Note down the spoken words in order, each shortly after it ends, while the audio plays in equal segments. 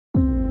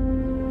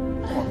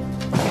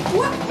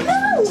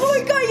Oh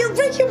my God, you'll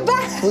break your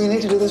back. Well, you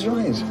need to do this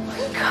right. Oh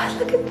my God,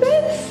 look at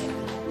this.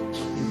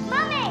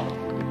 Mummy!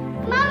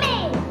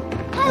 Mummy!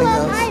 Hi,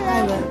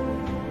 love.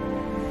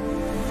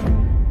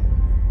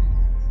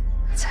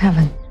 It's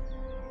heaven.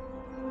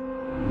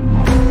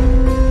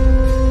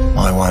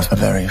 My wife's a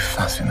very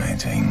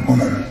fascinating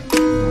woman.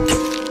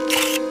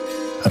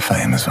 A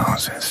famous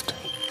artist.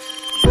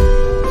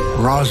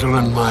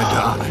 Rosalind, my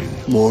darling,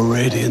 more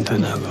radiant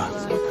than ever.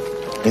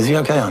 Is he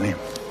okay, honey?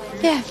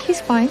 Yeah,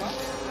 he's fine.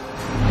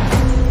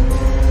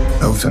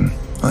 Elton,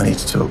 I need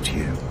to talk to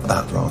you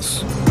about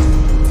Ros.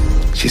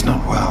 She's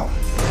not well.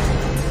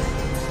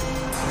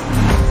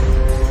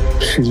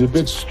 She's a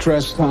bit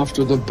stressed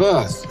after the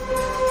birth.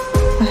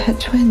 I had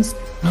twins.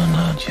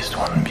 No, just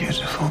one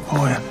beautiful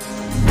boy.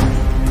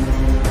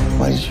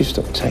 Why did you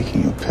stop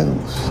taking your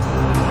pills?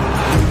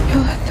 You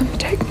let them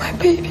take my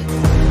baby.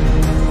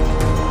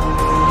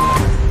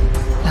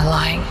 They're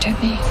lying to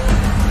me.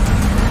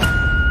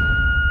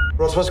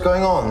 Ros, what's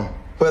going on?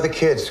 Where are the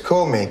kids?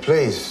 Call me,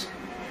 please.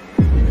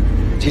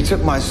 She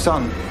took my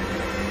son.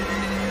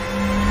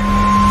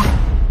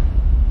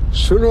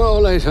 Sooner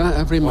or later,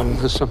 everyone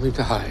has something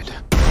to hide.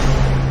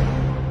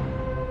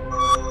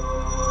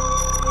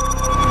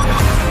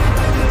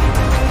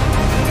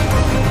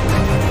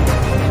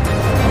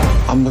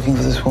 I'm looking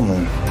for this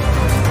woman.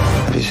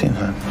 Have you seen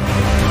her?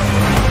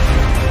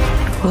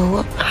 Well,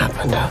 what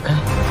happened, Olga?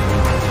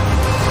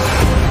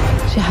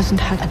 She hasn't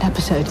had an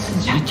episode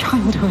since her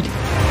childhood.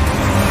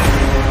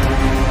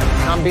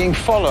 I'm being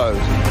followed.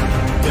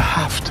 You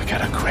have to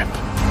get a grip.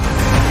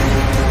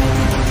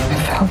 I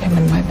felt him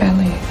in my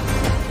belly,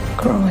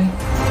 growing.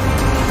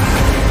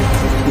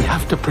 We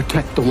have to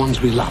protect the ones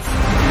we love.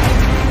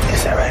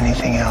 Is there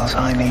anything else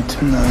I need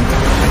to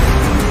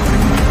know?